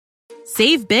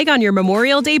Save big on your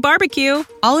Memorial Day barbecue,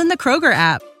 all in the Kroger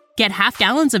app. Get half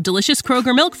gallons of delicious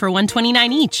Kroger milk for $1.29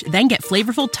 each. Then get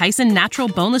flavorful Tyson natural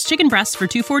boneless chicken breasts for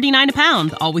 $2.49 a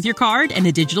pound, all with your card and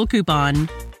a digital coupon.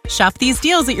 Shop these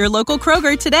deals at your local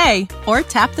Kroger today, or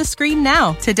tap the screen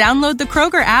now to download the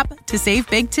Kroger app to save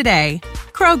big today.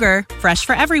 Kroger, fresh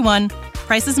for everyone.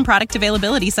 Prices and product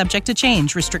availability subject to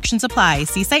change. Restrictions apply.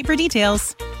 See site for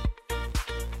details.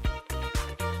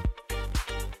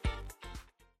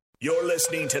 You're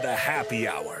listening to the Happy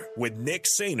Hour with Nick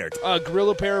Sainert. A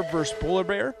gorilla bear versus polar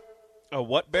bear. A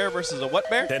what bear versus a what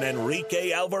bear? And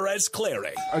Enrique Alvarez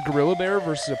Clary. A gorilla bear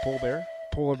versus a polar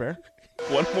bear.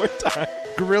 One more time.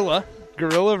 Gorilla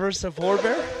versus a polar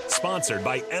bear. Sponsored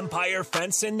by Empire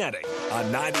Fence and Netting on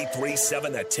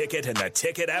 93.7 The Ticket and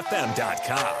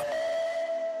theticketfm.com.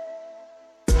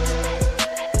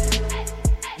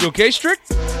 You okay, Strick?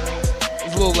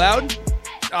 It's a little loud.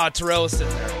 Terrell is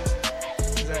sitting there.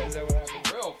 Is that what happened?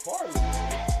 Terrell farted.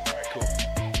 All right, cool.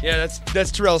 Yeah,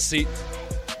 that's Terrell's seat.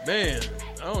 Man,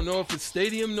 I don't know if it's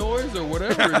stadium noise or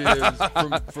whatever it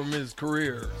is from his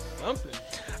career. Something.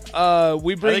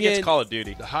 We bring I think it's Call of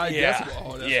Duty. The high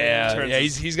decibel. That's Yeah.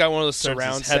 He's got one of those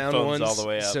surround sound ones, all the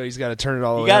way up. so he's got to turn it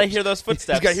all the You way got up. to hear those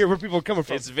footsteps. He's got to hear where people are coming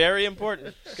from. It's very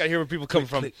important. He's got to hear where people come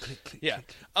from. Click, click, click, Yeah.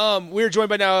 click. We're joined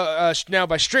by now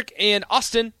by Strick and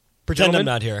Austin. Pretend Gentlemen. I'm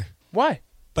not here, Why?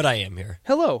 but I am here.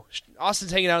 Hello.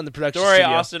 Austin's hanging out in the production Don't worry,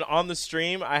 studio. Austin. On the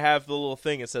stream, I have the little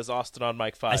thing. It says Austin on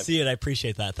mic 5. I see it. I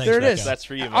appreciate that. Thanks, There it Becca. is. That's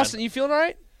for you, man. Austin, you feeling all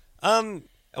right?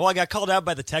 Well, I got called out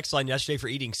by the text line yesterday for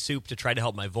eating soup to try to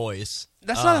help my voice.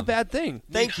 That's not a bad thing.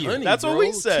 Thank you. Honey, That's what bro.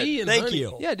 we said. Tea and Thank honey.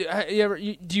 you. Yeah.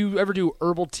 Do you ever do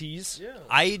herbal teas? Yeah.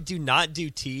 I do not do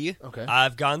tea. Okay.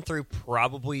 I've gone through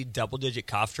probably double-digit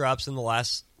cough drops in the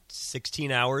last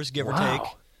 16 hours, give or Wow. take.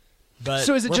 But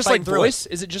So is it we're just like fighting through voice?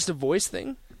 Is it just a voice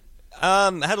thing? I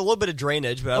had a little bit of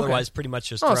drainage, but otherwise pretty much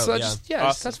just Oh, throat. so yeah.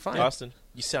 Austin, that's fine. Austin,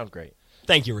 you sound great.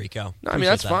 Thank you, Rico. No, I mean Appreciate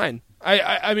that's that. fine.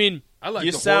 I mean I like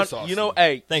You the sound. horse You know, Austin.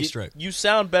 hey, Thanks, you, Strick. you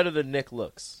sound better than Nick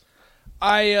looks.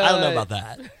 I I don't know about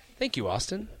that. Thank you,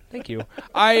 Austin. Thank you.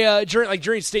 I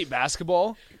during state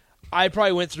basketball, I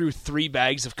probably went through 3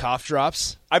 bags of cough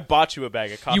drops. I bought you a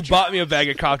bag of cough You drops. bought me a bag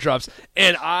of cough drops,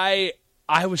 and I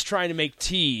was trying to make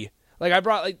tea. Like I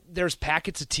brought there's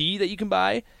packets of tea that you can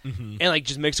buy, and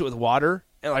just mix it with water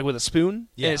and with a spoon,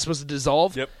 Yeah. and it's supposed to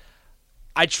dissolve. Yep.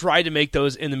 I tried to make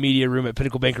those in the media room at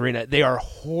Pinnacle Bank Arena. They are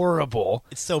horrible.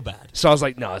 It's so bad. So I was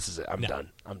like, no, this is it. I'm No.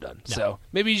 done. I'm done. No. So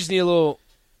maybe you just need a little.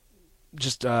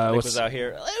 Just Nick what's was out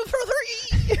here.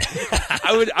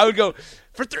 I would go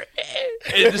for 3.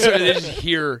 And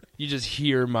you just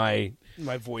hear my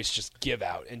voice just give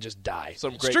out and just die.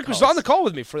 Some great Strick was calls. on the call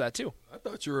with me for that too. I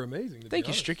thought you were amazing. Thank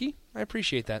you, Stricky. I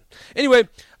appreciate that. Anyway,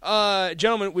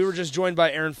 gentlemen, we were just joined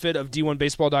by Aaron Fitt of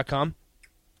D1Baseball.com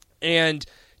and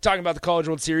talking about the College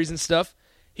World Series and stuff.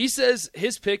 He says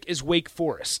his pick is Wake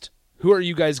Forest. Who are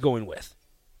you guys going with?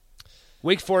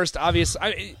 Wake Forest, obvious.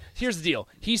 Here's the deal.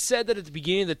 He said that at the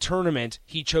beginning of the tournament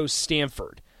he chose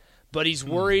Stanford, but he's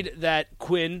worried that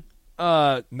Quinn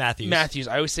Matthews.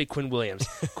 I always say Quinn Williams.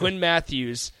 Quinn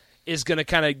Matthews is going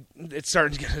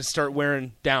to start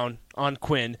wearing down on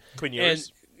Quinn. Quinn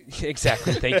Ewers. And,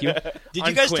 exactly. Thank you. Did On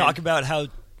you guys Quinn. talk about how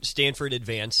Stanford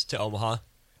advanced to Omaha?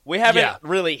 We haven't Yeah.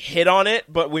 really hit on it,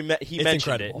 but he It's mentioned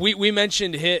incredible. it. We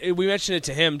mentioned it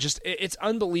to him. Just it's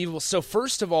unbelievable. So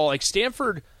first of all,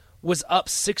 Stanford was up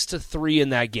 6-3 in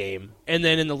that game, and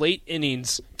then in the late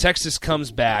innings, Texas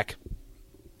comes back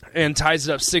and ties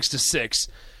it up 6-6.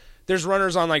 There's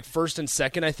runners on first and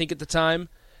second, I think, at the time,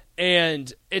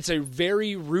 and it's a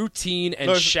very routine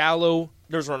and shallow.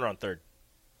 There's a runner on third.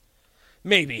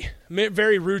 Maybe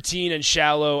very routine and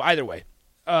shallow. Either way,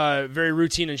 very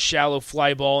routine and shallow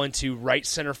fly ball into right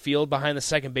center field behind the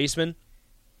second baseman,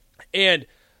 and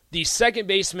the second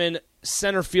baseman,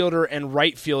 center fielder, and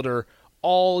right fielder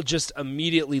all just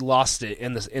immediately lost it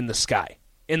in the sky,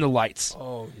 in the lights.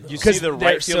 Oh, no. You see the they're-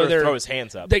 right so fielder they're- throw his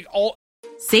hands up. They all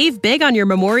Save big on your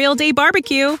Memorial Day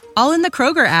barbecue, all in the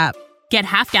Kroger app. Get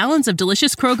half gallons of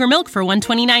delicious Kroger milk for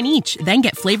 $1.29 each. Then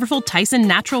get flavorful Tyson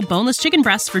natural boneless chicken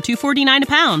breasts for $2.49 a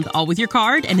pound, all with your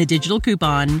card and a digital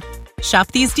coupon. Shop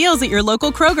these deals at your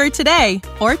local Kroger today,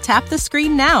 or tap the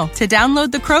screen now to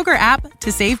download the Kroger app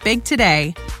to save big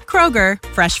today. Kroger,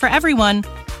 fresh for everyone.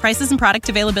 Prices and product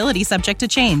availability subject to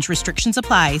change. Restrictions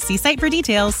apply. See site for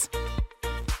details.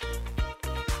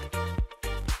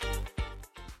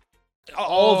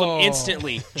 all of them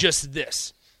instantly just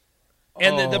this.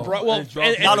 And and not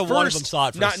at a one of first, them saw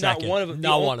it for a not second. one of them.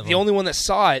 Not one of The them. only one that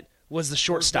saw it was the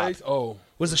shortstop. First base? Oh.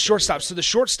 Was the shortstop. So the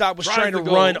shortstop was Trying trying to to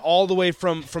go. run all the way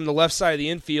from the left side of the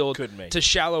infield Couldn't make to it.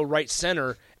 shallow right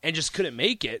center and just couldn't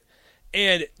make it.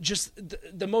 And just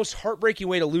the most heartbreaking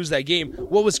way to lose that game.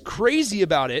 What was crazy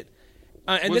about it,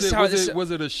 and was this it, is how was it,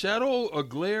 was it a shadow, a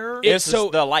glare? It's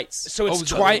the lights. So it's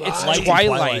it's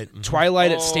Twilight.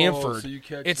 Twilight at Oh, Stanford. so you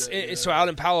catch it's that, yeah. so out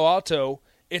in Palo Alto.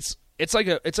 It's like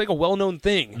a well-known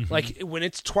thing. Like when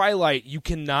it's twilight, you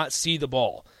cannot see the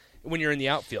ball when you're in the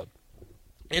outfield.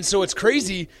 And so what's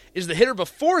crazy is the hitter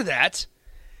before that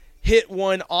hit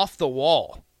one off the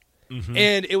wall.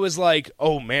 And it was like,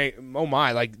 oh my,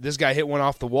 like this guy hit one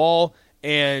off the wall,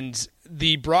 and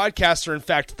the broadcaster, in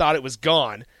fact, thought it was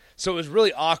gone. So it was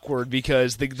really awkward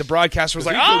because the broadcaster was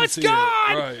like, oh, it's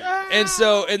gone! Right.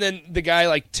 And then the guy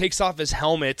like takes off his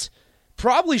helmet.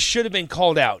 Probably should have been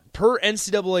called out. Per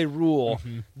NCAA rule,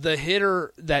 the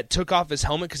hitter that took off his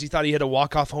helmet because he thought he had a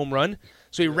walk-off home run,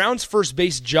 so he rounds first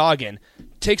base jogging,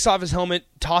 takes off his helmet,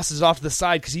 tosses off to the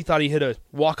side because he thought he hit a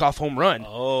walk-off home run,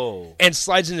 and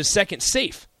slides into second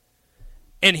safe.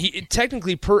 And he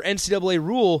technically, per NCAA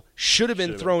rule, should have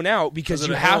been thrown out because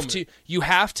you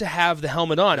have to have the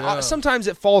helmet on. Yeah. Sometimes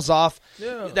it falls off.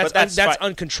 Yeah. That's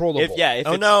uncontrollable.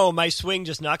 Oh no, my swing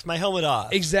just knocked my helmet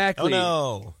off. Exactly. Oh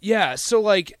no. Yeah, so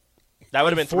like That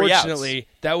would have been 3 outs. Unfortunately,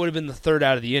 that would have been the third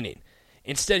out of the inning.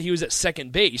 Instead, he was at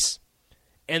second base,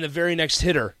 and the very next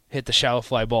hitter hit the shallow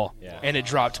fly ball, and it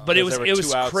dropped. But it was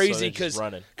 2 outs, crazy so they're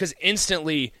just because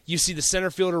instantly you see the center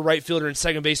fielder, right fielder, and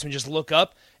second baseman just look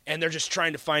up, and they're just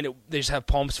trying to find it. They just have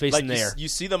palms facing the air. You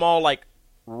see them all like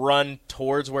run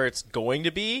towards where it's going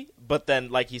to be, but then,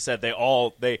 like he said, they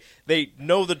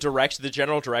know the direction, the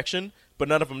general direction, but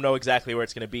none of them know exactly where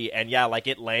it's going to be. And yeah, like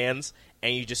it lands,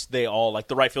 and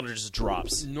the right fielder just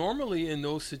drops. Normally in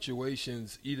those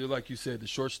situations, either like you said, the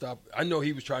shortstop, I know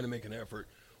he was trying to make an effort,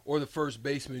 or the first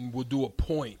baseman will do a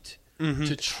point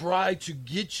to try to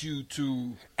get you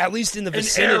to At least in the an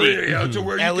vicinity. area to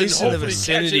where you At can least in the hopefully catch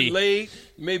vicinity. it late,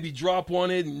 maybe drop on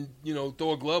it and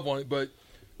throw a glove on it. But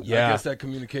I guess that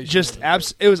communication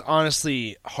It was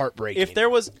honestly heartbreaking. If there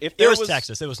was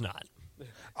Texas. It was not.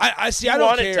 I see. you I don't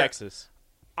wanted care. Texas.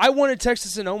 I wanted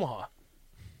Texas and Omaha.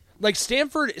 Like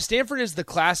Stanford is the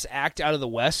class act out of the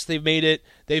West. They've made it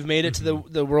to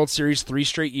the World Series 3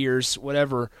 straight years,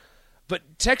 whatever.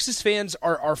 But Texas fans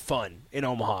are fun in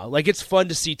Omaha. Like it's fun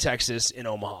to see Texas in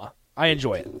Omaha. I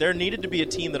enjoy it. There needed to be a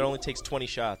team that only takes 20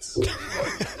 shots.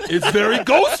 It's very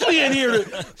ghostly in here.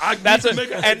 And that's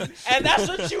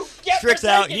what you get. Strick's for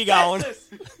out. taking He got Texas.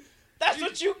 That's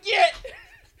what you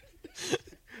get.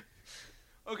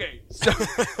 Okay, so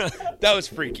that was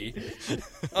freaky.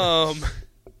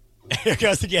 Here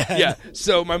goes again. Yeah,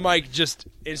 so my mic just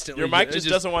instantly. Your mic just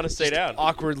doesn't want to stay down.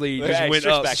 Awkwardly Okay, just went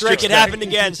Strick's up. back. Strick, it happened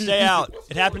again. Stay out.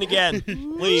 It happened again.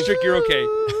 Leave. Strick, you're okay.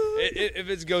 If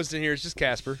it's ghost in here, it's just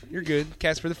Casper. You're good.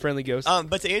 Casper, the friendly ghost.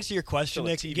 But to answer your question,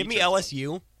 Nick, TV give me channel.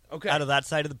 LSU. Okay. Out of that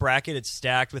side of the bracket, it's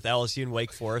stacked with LSU and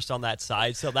Wake Forest on that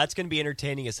side, so that's going to be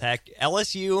entertaining as heck.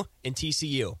 LSU and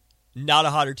TCU, not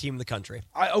a hotter team in the country.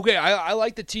 I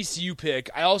like the TCU pick.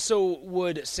 I also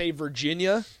would say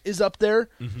Virginia is up there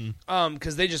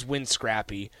because they just win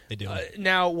scrappy. They do.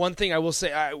 Now, one thing I will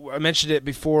say, I mentioned it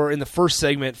before in the first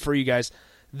segment for you guys,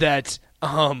 that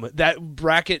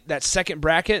that second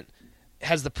bracket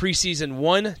has the preseason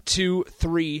 1, 2,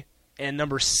 3, and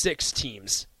number 6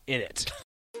 teams in it.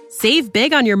 Save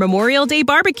big on your Memorial Day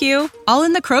barbecue, all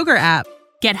in the Kroger app.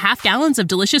 Get half gallons of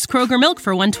delicious Kroger milk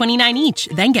for $1.29 each.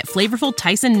 Then get flavorful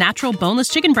Tyson natural boneless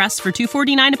chicken breasts for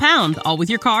 $2.49 a pound, all with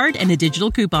your card and a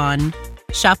digital coupon.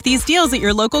 Shop these deals at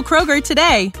your local Kroger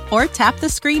today, or tap the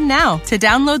screen now to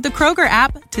download the Kroger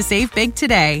app to save big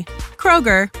today.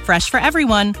 Kroger, fresh for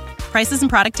everyone. Prices and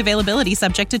product availability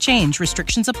subject to change.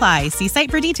 Restrictions apply. See site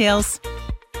for details.